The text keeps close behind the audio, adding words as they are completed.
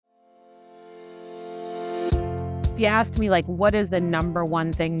you asked me, like, what is the number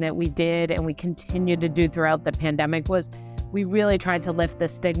one thing that we did and we continue to do throughout the pandemic, was we really tried to lift the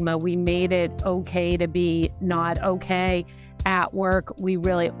stigma. We made it okay to be not okay at work. We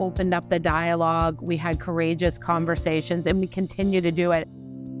really opened up the dialogue. We had courageous conversations, and we continue to do it.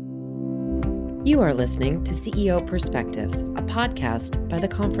 You are listening to CEO Perspectives, a podcast by the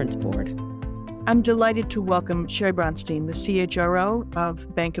Conference Board. I'm delighted to welcome Sheri Bronstein, the CHRO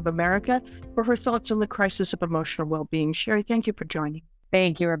of Bank of America, for her thoughts on the crisis of emotional well-being. Sheri, thank you for joining.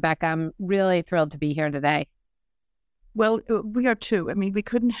 Thank you, Rebecca. I'm really thrilled to be here today. Well, we are too. I mean, we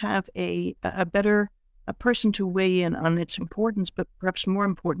couldn't have a better person to weigh in on its importance, but perhaps more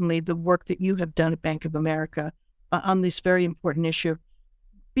importantly, the work that you have done at Bank of America on this very important issue.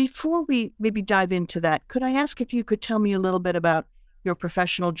 Before we maybe dive into that, could I ask if you could tell me a little bit about your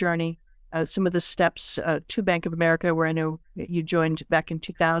professional journey, some of the steps to Bank of America, where I know you joined back in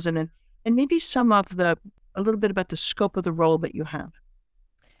 2000, and maybe a little bit about the scope of the role that you have.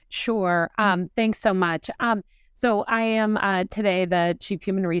 Sure. Thanks so much. So I am today the Chief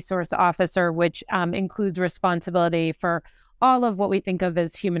Human Resource Officer, which includes responsibility for all of what we think of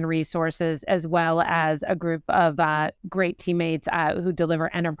as human resources, as well as a group of great teammates who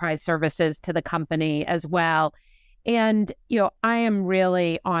deliver enterprise services to the company as well. And, I am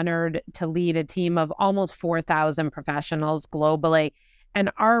really honored to lead a team of almost 4,000 professionals globally. And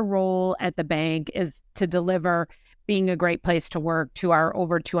our role at the bank is to deliver being a great place to work to our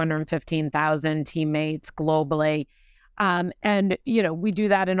over 215,000 teammates globally. And, we do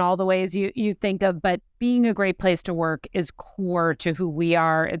that in all the ways you think of, but being a great place to work is core to who we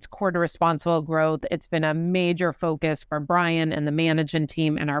are. It's core to responsible growth. It's been a major focus for Brian and the management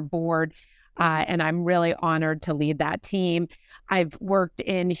team and our board. And I'm really honored to lead that team. I've worked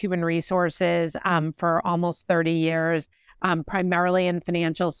in human resources for almost 30 years, primarily in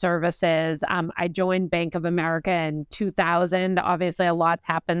financial services. I joined Bank of America in 2000. Obviously, a lot's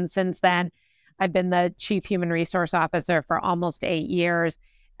happened since then. I've been the Chief Human Resource Officer for almost 8 years.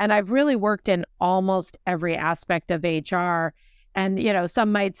 And I've really worked in almost every aspect of HR. And,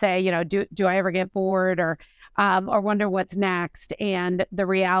 some might say, do I ever get bored or wonder what's next? And the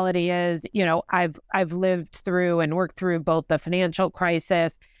reality is, I've lived through and worked through both the financial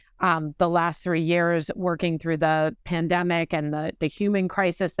crisis, the last 3 years working through the pandemic and the human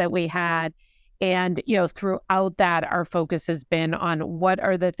crisis that we had. And, throughout that, our focus has been on what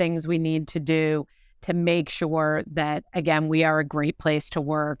are the things we need to do to make sure that, again, we are a great place to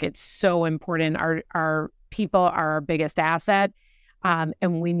work. It's so important. Our people are our biggest asset,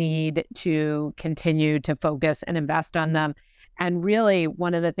 and we need to continue to focus and invest on them. And really,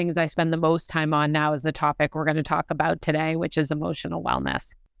 one of the things I spend the most time on now is the topic we're going to talk about today, which is emotional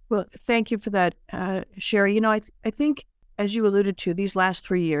wellness. Well, thank you for that, Sheri. I think, as you alluded to, these last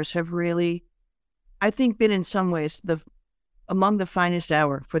 3 years have really, I think, been in some ways among the finest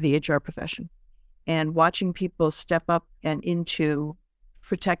hour for the HR profession. And watching people step up and into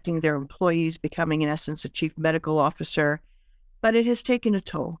protecting their employees, becoming, in essence, a chief medical officer. But it has taken a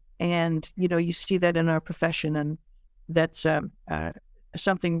toll. And, you see that in our profession. And that's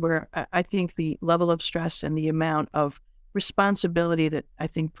something where I think the level of stress and the amount of responsibility that I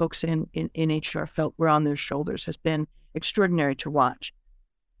think folks in HR felt were on their shoulders has been extraordinary to watch.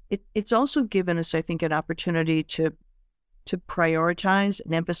 It's also given us, I think, an opportunity to prioritize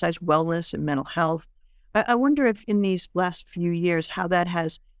and emphasize wellness and mental health. I wonder if in these last few years, how that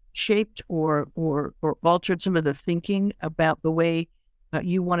has shaped or altered some of the thinking about the way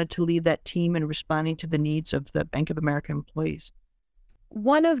you wanted to lead that team in responding to the needs of the Bank of America employees.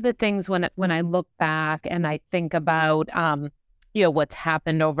 One of the things when I look back and I think about, what's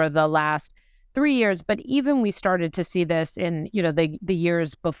happened over the last 3 years, but even we started to see this in, the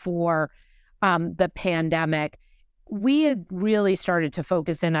years before the pandemic, we had really started to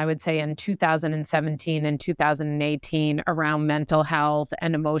focus in, I would say, in 2017 and 2018 around mental health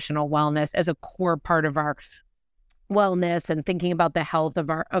and emotional wellness as a core part of our wellness and thinking about the health of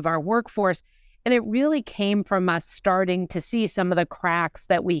our workforce. And it really came from us starting to see some of the cracks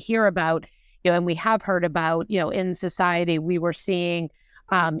that we hear about, and we have heard about, in society. We were seeing,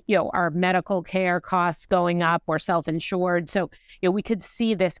 our medical care costs going up. We're self-insured. So, we could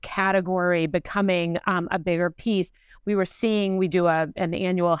see this category becoming a bigger piece. We were seeing, we do an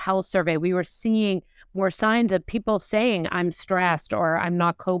annual health survey. We were seeing more signs of people saying, I'm stressed or I'm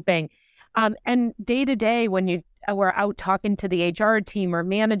not coping. And day to day, when you were out talking to the HR team or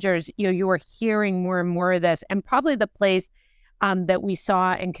managers, you were hearing more and more of this. And probably the place that we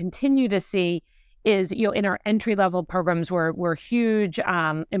saw and continue to see is, in our entry-level programs, we're huge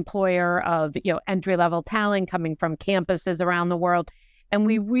employer of, entry-level talent coming from campuses around the world. And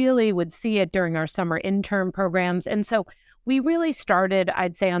we really would see it during our summer intern programs. And so we really started,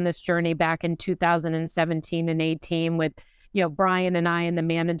 I'd say, on this journey back in 2017 and 18 with, Brian and I and the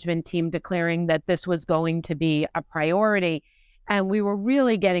management team declaring that this was going to be a priority. And we were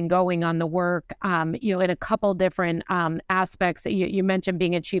really getting going on the work, in a couple different aspects. You mentioned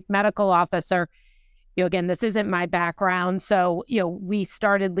being a chief medical officer. Again, this isn't my background. So, we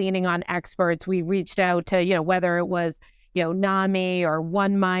started leaning on experts. We reached out to, whether it was, NAMI or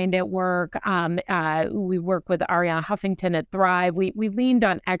One Mind at work. We worked with Arianna Huffington at Thrive. We leaned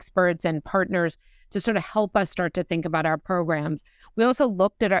on experts and partners to sort of help us start to think about our programs. We also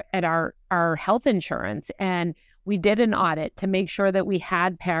looked at our health insurance, and we did an audit to make sure that we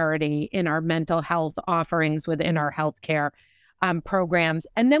had parity in our mental health offerings within our healthcare programs.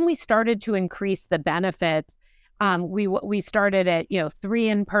 And then we started to increase the benefits. We started at 3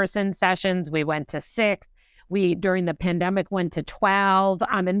 in-person sessions. We went to 6. We during the pandemic went to 12.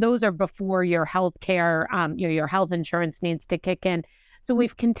 And those are before your healthcare, your health insurance needs to kick in. So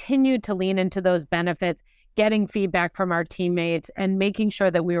we've continued to lean into those benefits, getting feedback from our teammates, and making sure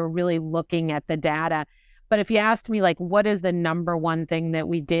that we were really looking at the data. But if you asked me, what is the number one thing that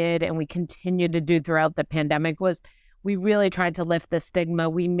we did and we continued to do throughout the pandemic, was we really tried to lift the stigma.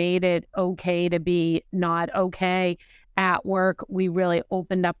 We made it okay to be not okay at work. We really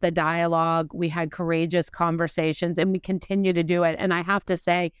opened up the dialogue. We had courageous conversations, and we continue to do it. And I have to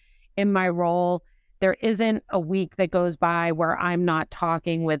say, in my role, there isn't a week that goes by where I'm not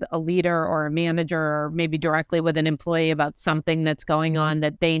talking with a leader or a manager or maybe directly with an employee about something that's going on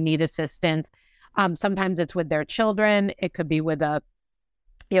that they need assistance. Sometimes it's with their children. It could be with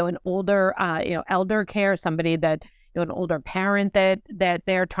an older, elder care, somebody that, an older parent that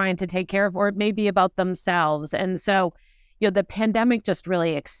they're trying to take care of, or it may be about themselves. And so, the pandemic just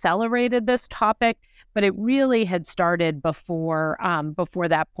really accelerated this topic, but it really had started before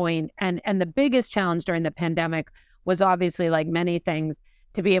that point. And the biggest challenge during the pandemic was obviously, like many things,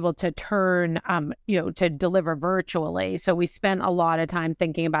 to be able to turn, to deliver virtually. So we spent a lot of time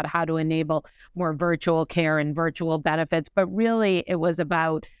thinking about how to enable more virtual care and virtual benefits. But really, it was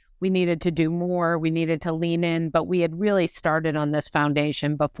about we needed to do more, we needed to lean in, but we had really started on this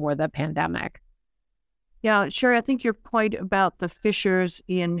foundation before the pandemic. Yeah, sure. I think your point about the fissures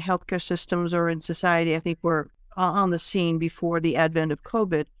in healthcare systems or in society, I think we're on the scene before the advent of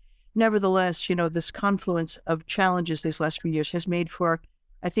COVID. Nevertheless, this confluence of challenges these last few years has made for,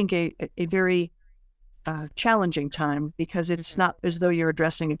 I think, a very challenging time, because it's not as though you're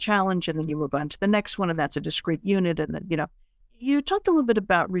addressing a challenge and then you move on to the next one, and that's a discrete unit. And then, you talked a little bit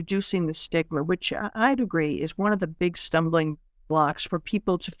about reducing the stigma, which I'd agree is one of the big stumbling blocks for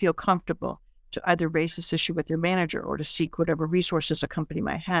people to feel comfortable to either raise this issue with your manager or to seek whatever resources a company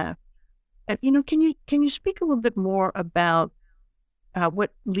might have. Can you speak a little bit more about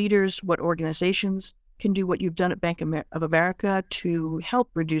what leaders, what organizations can do, what you've done at Bank of America to help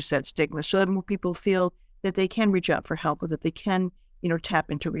reduce that stigma, so that more people feel that they can reach out for help, or that they can,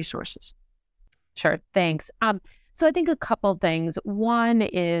 tap into resources? Sure. Thanks. So I think a couple things. One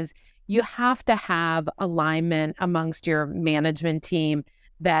is you have to have alignment amongst your management team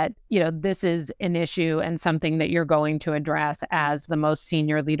that, this is an issue and something that you're going to address as the most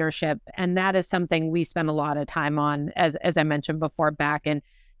senior leadership. And that is something we spent a lot of time on, as I mentioned before, back in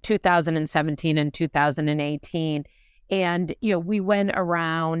 2017 and 2018. And, we went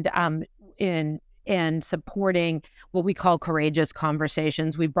around in supporting what we call courageous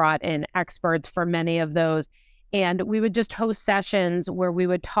conversations. We brought in experts for many of those. And we would just host sessions where we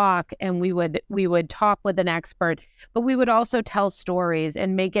would talk, and we would talk with an expert, but we would also tell stories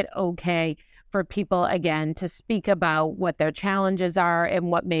and make it okay for people, again, to speak about what their challenges are and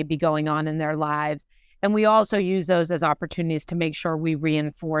what may be going on in their lives. And we also use those as opportunities to make sure we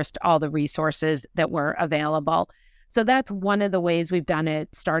reinforced all the resources that were available. So that's one of the ways we've done it,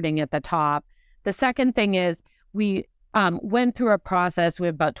 starting at the top. The second thing is we went through a process. We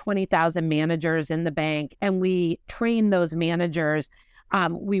have about 20,000 managers in the bank, and we train those managers.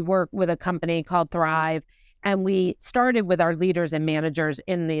 We work with a company called Thrive, and we started with our leaders and managers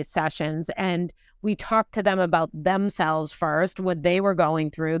in these sessions, and we talked to them about themselves first, what they were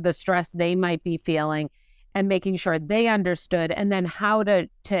going through, the stress they might be feeling, and making sure they understood, and then how to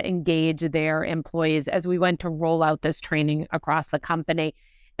engage their employees as we went to roll out this training across the company.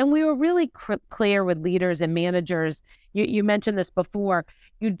 And we were really clear with leaders and managers. You mentioned this before.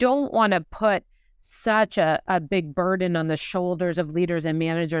 You don't want to put such a big burden on the shoulders of leaders and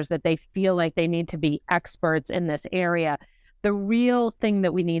managers that they feel like they need to be experts in this area. The real thing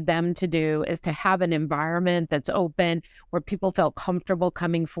that we need them to do is to have an environment that's open, where people feel comfortable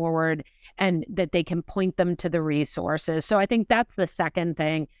coming forward and that they can point them to the resources. So I think that's the second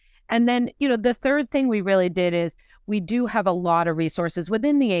thing. And then, the third thing we really did is we do have a lot of resources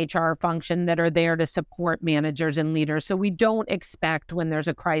within the HR function that are there to support managers and leaders. So we don't expect, when there's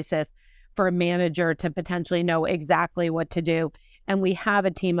a crisis, for a manager to potentially know exactly what to do. And we have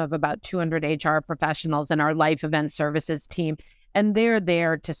a team of about 200 HR professionals in our life event services team. And they're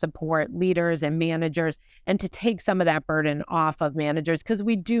there to support leaders and managers and to take some of that burden off of managers, because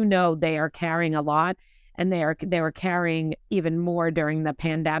we do know they are carrying a lot, and they were carrying even more during the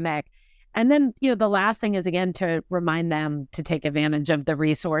pandemic. And then, the last thing is, again, to remind them to take advantage of the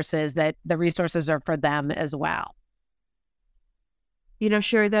resources, that the resources are for them as well.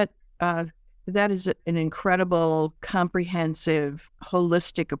 Sherry, that is an incredible, comprehensive,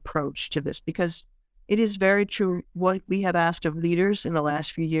 holistic approach to this, because it is very true. What we have asked of leaders in the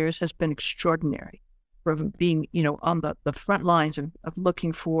last few years has been extraordinary, from being, on the front lines of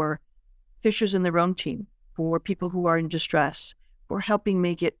looking for fissures in their own team, for people who are in distress, for helping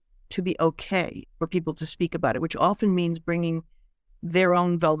make it to be okay for people to speak about it, which often means bringing their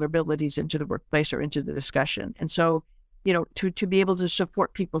own vulnerabilities into the workplace or into the discussion. And so, to be able to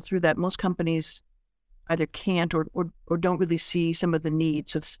support people through that, most companies either can't or don't really see some of the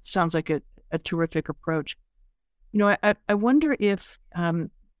needs. So it sounds like a terrific approach. I wonder if,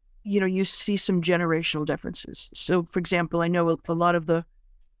 you see some generational differences. So, for example, I know a lot of the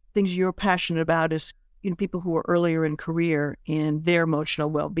things you're passionate about is, people who are earlier in career and their emotional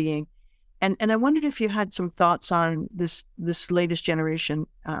well-being. And I wondered if you had some thoughts on this latest generation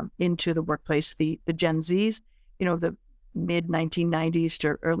into the workplace, the Gen Zs, the mid 1990s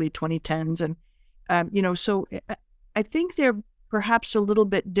to early 2010s. And, so I think they're perhaps a little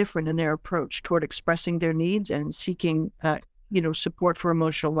bit different in their approach toward expressing their needs and seeking, support for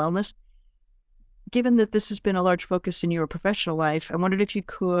emotional wellness. Given that this has been a large focus in your professional life, I wondered if you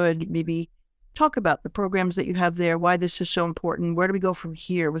could maybe talk about the programs that you have there, why this is so important. Where do we go from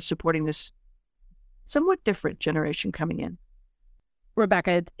here with supporting this somewhat different generation coming in?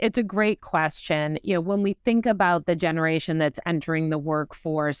 Rebecca, it's a great question. When we think about the generation that's entering the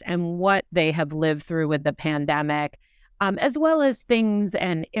workforce and what they have lived through with the pandemic, as well as things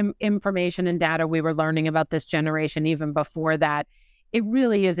and information and data we were learning about this generation even before that, it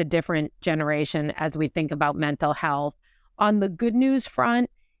really is a different generation as we think about mental health. On the good news front,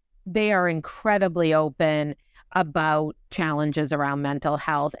 they are incredibly open about challenges around mental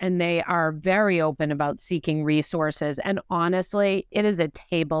health, and they are very open about seeking resources. And honestly, it is a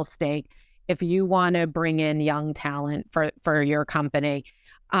table stake if you want to bring in young talent for your company.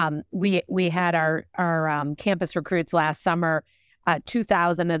 We had our campus recruits last summer,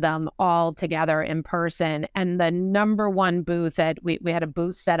 2,000 of them all together in person. And the number one booth that we had a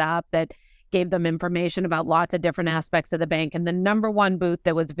booth set up that gave them information about lots of different aspects of the bank. And the number one booth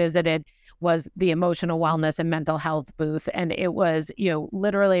that was visited was the emotional wellness and mental health booth. And it was,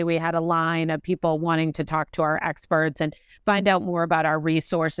 literally we had a line of people wanting to talk to our experts and find out more about our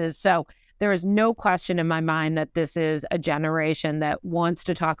resources. So there is no question in my mind that this is a generation that wants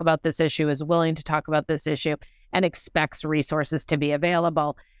to talk about this issue, is willing to talk about this issue, and expects resources to be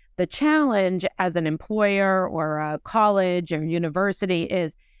available. The challenge as an employer or a college or university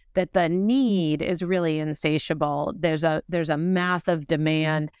is that the need is really insatiable. There's a massive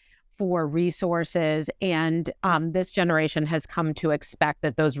demand for resources, and this generation has come to expect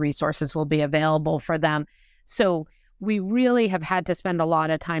that those resources will be available for them. So we really have had to spend a lot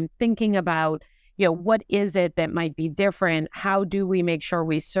of time thinking about, what is it that might be different? How do we make sure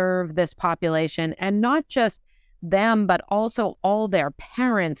we serve this population, and not just them, but also all their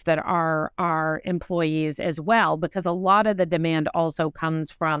parents that are our employees as well, because a lot of the demand also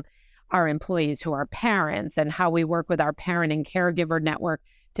comes from our employees who are parents, and how we work with our parent and caregiver network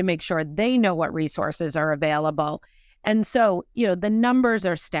to make sure they know what resources are available. And so, the numbers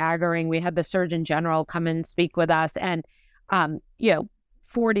are staggering. We had the Surgeon General come and speak with us, and,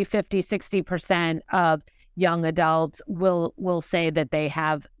 40, 50, 60% of young adults will say that they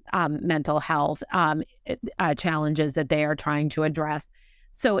have mental health challenges that they are trying to address.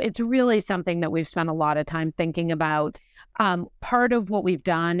 So it's really something that we've spent a lot of time thinking about. Part of what we've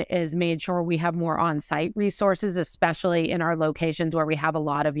done is made sure we have more on-site resources, especially in our locations where we have a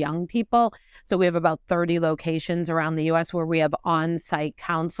lot of young people. So we have about 30 locations around the U.S. where we have on-site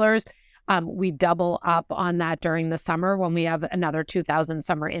counselors. We double up on that during the summer when we have another 2,000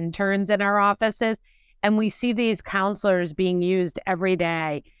 summer interns in our offices. And we see these counselors being used every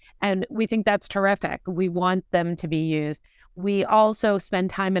day. And we think that's terrific. We want them to be used. We also spend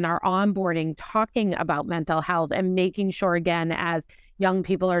time in our onboarding talking about mental health and making sure, again, as young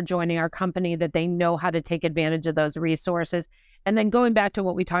people are joining our company, that they know how to take advantage of those resources. And then going back to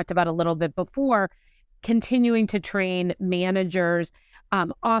what we talked about a little bit before, continuing to train managers.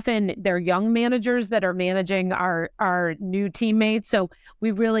 Often they're young managers that are managing our new teammates. So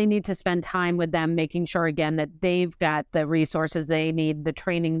we really need to spend time with them, making sure, again, that they've got the resources they need, the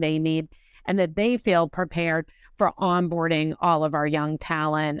training they need, and that they feel prepared for onboarding all of our young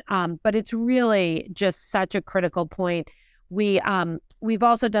talent. But it's really just such a critical point. We've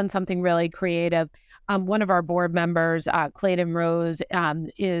also done something really creative. One of our board members, Clayton Rose,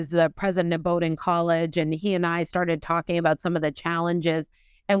 is the president of Bowdoin College, and he and I started talking about some of the challenges.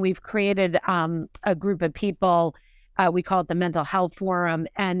 And we've created a group of people. We call it the Mental Health Forum,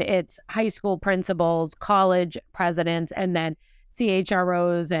 and it's high school principals, college presidents, and then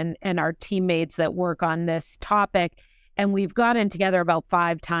CHROs and our teammates that work on this topic. And we've gotten together about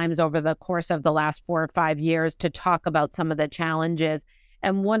 5 times over the course of the last 4 or 5 years to talk about some of the challenges.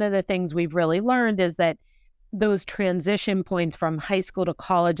 And one of the things we've really learned is that those transition points from high school to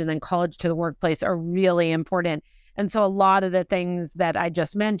college and then college to the workplace are really important. And so a lot of the things that I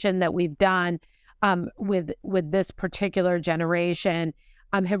just mentioned that we've done with this particular generation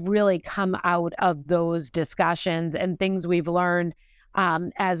have really come out of those discussions and things we've learned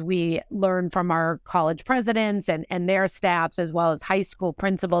as we learn from our college presidents and their staffs, as well as high school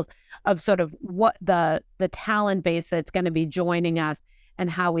principals, of sort of what the talent base that's going to be joining us and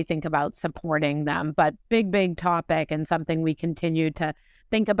how we think about supporting them. But big topic, and something we continue to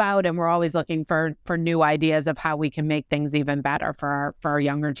think about, and we're always looking for new ideas of how we can make things even better for our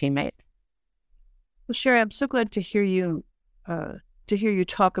younger teammates. Well, Sherry, I'm so glad to hear you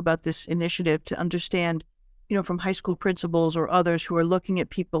talk about this initiative, to understand, from high school principals or others who are looking at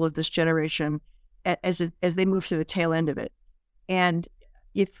people of this generation as they move to the tail end of it. And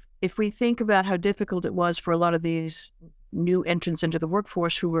if we think about how difficult it was for a lot of these new entrants into the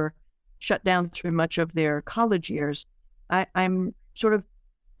workforce who were shut down through much of their college years, I'm sort of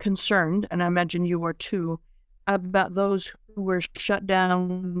concerned, and I imagine you are too, about those who were shut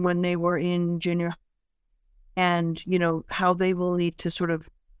down when they were in junior, and how they will need to sort of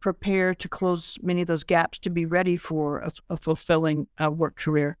prepare to close many of those gaps to be ready for a fulfilling work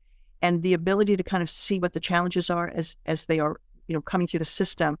career, and the ability to kind of see what the challenges are as they are coming through the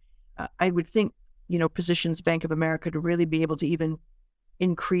system. I would think positions Bank of America to really be able to even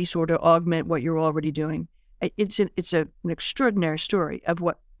increase or to augment what you're already doing. It's an extraordinary story of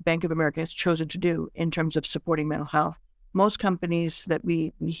what Bank of America has chosen to do in terms of supporting mental health. Most companies that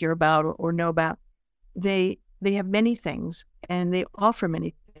we hear about or know about, they have many things and they offer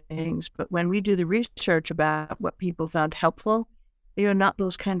many things, but when we do the research about what people found helpful, they are not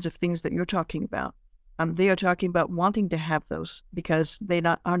those kinds of things that you're talking about. They are talking about wanting to have those because they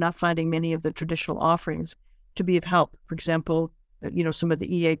are not finding many of the traditional offerings to be of help. For example, some of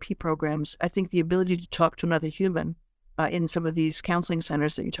the EAP programs. I think the ability to talk to another human in some of these counseling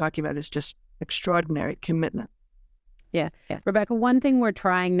centers that you're talking about is just extraordinary commitment. Yeah. Rebecca, one thing we're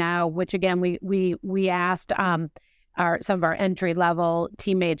trying now, which again, we asked some of our entry level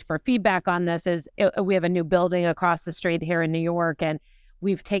teammates for feedback on this, is we have a new building across the street here in New York, and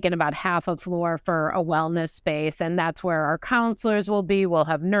we've taken about half a floor for a wellness space, and that's where our counselors will be. We'll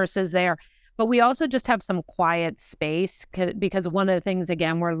have nurses there, but we also just have some quiet space because one of the things,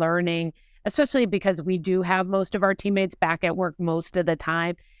 again, we're learning, especially because we do have most of our teammates back at work most of the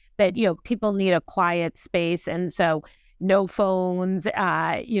time, that, people need a quiet space. And so no phones,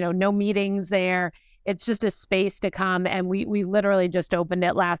 no meetings there. It's just a space to come. And we literally just opened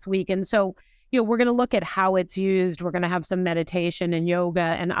it last week. And so, we're going to look at how it's used. We're going to have some meditation and yoga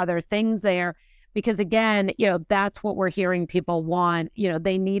and other things there because, again, that's what we're hearing people want.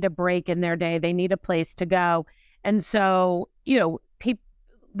 They need a break in their day. They need a place to go. And so,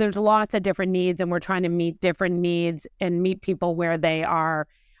 there's lots of different needs, and we're trying to meet different needs and meet people where they are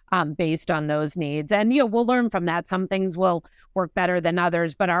based on those needs. And, we'll learn from that. Some things will work better than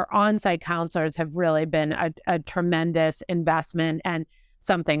others, but our on-site counselors have really been a tremendous investment and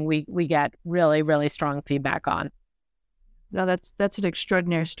something we get really, really strong feedback on. No, that's an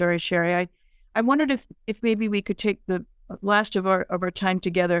extraordinary story, Sherry. I wondered if maybe we could take the last of our time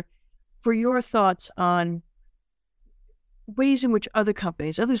together for your thoughts on ways in which other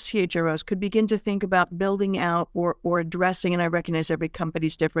companies, other CHROs could begin to think about building out or addressing, and I recognize every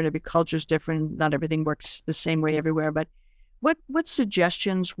company's different, every culture's different, not everything works the same way everywhere, but what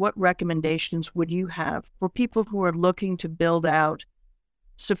suggestions, what recommendations would you have for people who are looking to build out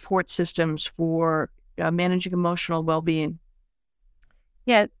support systems for managing emotional well-being?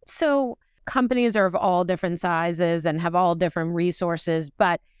 Yeah. So companies are of all different sizes and have all different resources,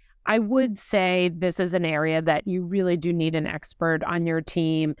 but I would say this is an area that you really do need an expert on your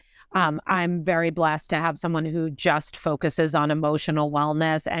team. I'm very blessed to have someone who just focuses on emotional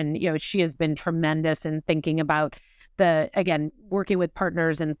wellness. And, she has been tremendous in thinking about working with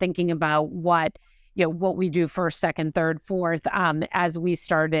partners and thinking about what we do first, second, third, fourth, as we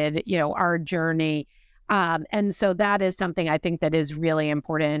started, our journey. And so that is something I think that is really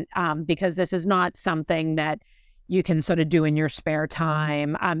important, because this is not something that you can sort of do in your spare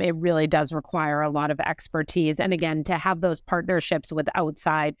time. It really does require a lot of expertise. And again, to have those partnerships with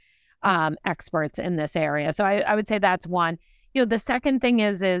outside experts in this area. So I would say that's one. The second thing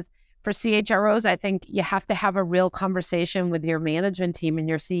is for CHROs, I think you have to have a real conversation with your management team and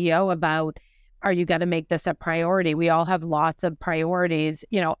your CEO about, are you going to make this a priority? We all have lots of priorities.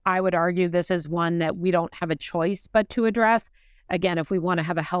 I would argue this is one that we don't have a choice but to address. Again, if we want to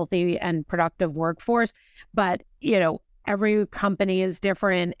have a healthy and productive workforce, but, every company is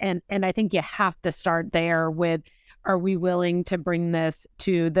different. And I think you have to start there with, are we willing to bring this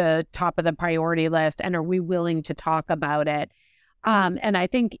to the top of the priority list? And are we willing to talk about it? And I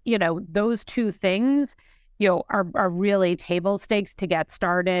think, those two things, are really table stakes to get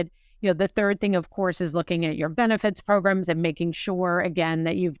started. The third thing, of course, is looking at your benefits programs and making sure, again,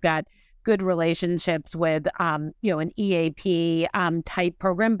 that you've got good relationships with, an EAP type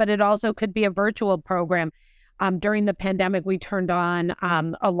program, but it also could be a virtual program. During the pandemic, we turned on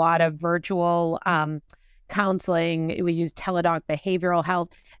a lot of virtual counseling. We used Teladoc Behavioral Health,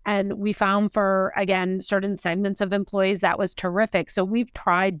 and we found for, again, certain segments of employees, that was terrific. So we've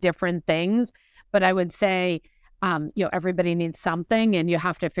tried different things, but I would say, everybody needs something, and you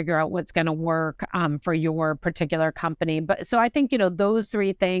have to figure out what's going to work for your particular company. But so I think, those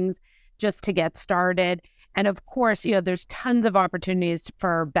three things just to get started. And of course, there's tons of opportunities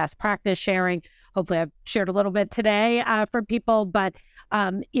for best practice sharing. Hopefully I've shared a little bit today for people, but,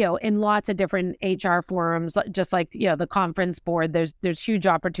 in lots of different HR forums, just like, the conference board, there's huge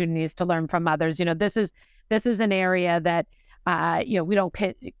opportunities to learn from others. This is an area that, we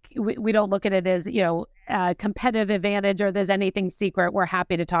don't look at it as, a competitive advantage or there's anything secret. We're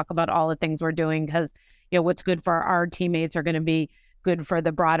happy to talk about all the things we're doing because, what's good for our teammates are going to be good for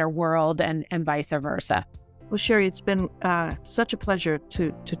the broader world and vice versa. Well, Sherry, it's been such a pleasure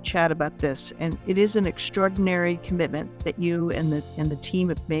to chat about this, and it is an extraordinary commitment that you and the team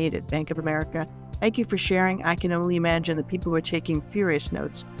have made at Bank of America. Thank you for sharing. I can only imagine the people who are taking furious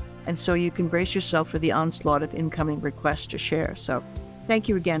notes, and so you can brace yourself for the onslaught of incoming requests to share. So thank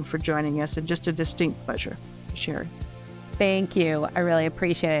you again for joining us, and just a distinct pleasure, Sherry. Thank you. I really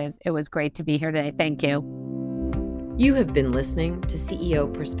appreciate it. It was great to be here today. Thank you. You have been listening to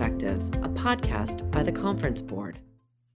CEO Perspectives, a podcast by the Conference Board.